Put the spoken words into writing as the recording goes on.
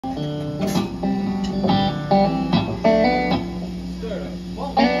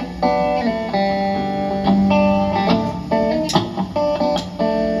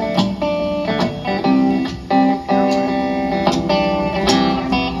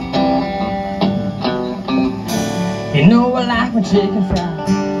know I like my chicken fried,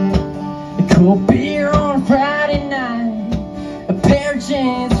 a cold beer on a Friday night, a pair of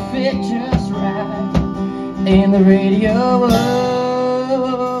jeans fit just right, and the radio.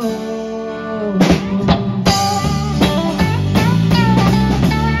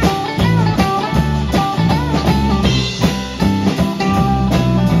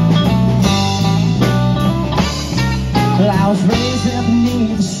 Well, I was raised up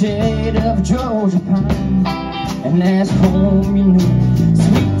beneath the shade of a Georgia pine, and that's home, you know,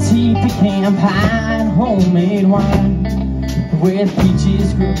 sweet tea, pecan pie, and homemade wine, where the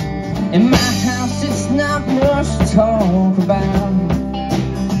peaches grow. In my house, it's not much to talk about,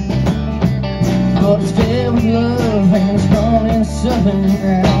 but it's filled with love and it's grown in southern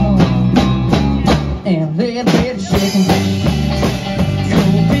ground. And a little bit of chicken,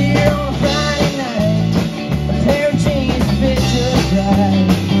 cold beer on a Friday night, a pair of jeans fit just right,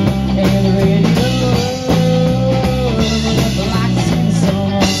 and the radio. Like to see the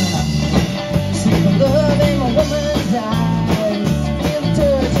sun, see the love in my woman's eyes, feel the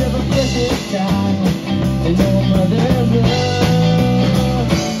touch of a precious child, and no mother's love.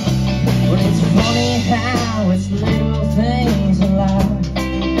 But it's funny how it's little things in life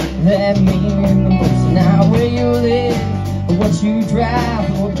that mean the most. Now where you live, or what you drive,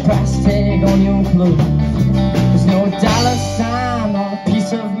 or the price tag on your clothes, there's no dollar sign on a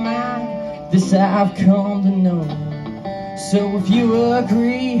peace of mind. This I've come to know. So if you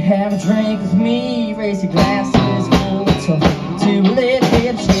agree, have a drink with me, raise your glasses, go talk to a little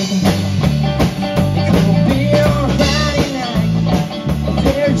bit of chicken, a cold beer on a Friday night, a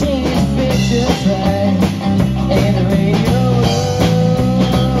pair of jeans fit just right, and the radio.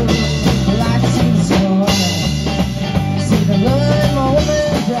 Like to see the sun, see the love in my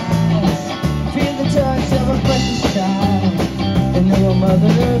woman's eyes, feel the touch of a precious child, and know a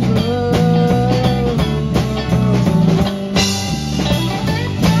mother's love.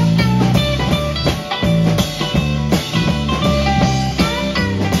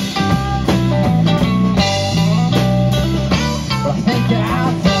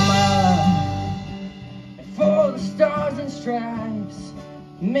 Stars and stripes,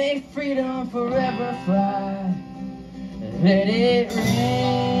 make freedom forever fly. Let it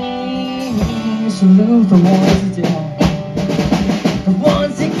rain, salute the ones who die, the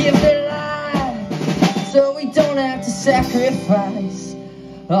ones that give their life, so we don't have to sacrifice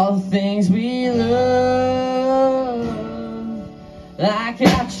all the things we love, like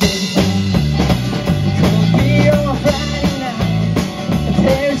our children. Cold beer on a Friday night, a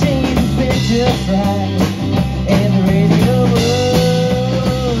pair of jeans fit just right, and the radio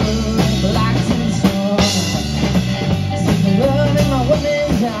like to the sun, see the love in my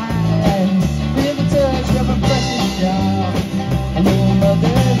woman's eyes, feel the touch of a precious child, and know a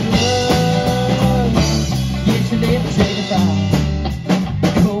mother's love. Get your little chicken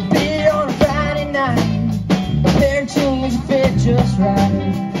fried, cold beer on a Friday night, a pair of jeans fit just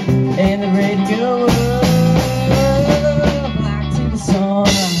right,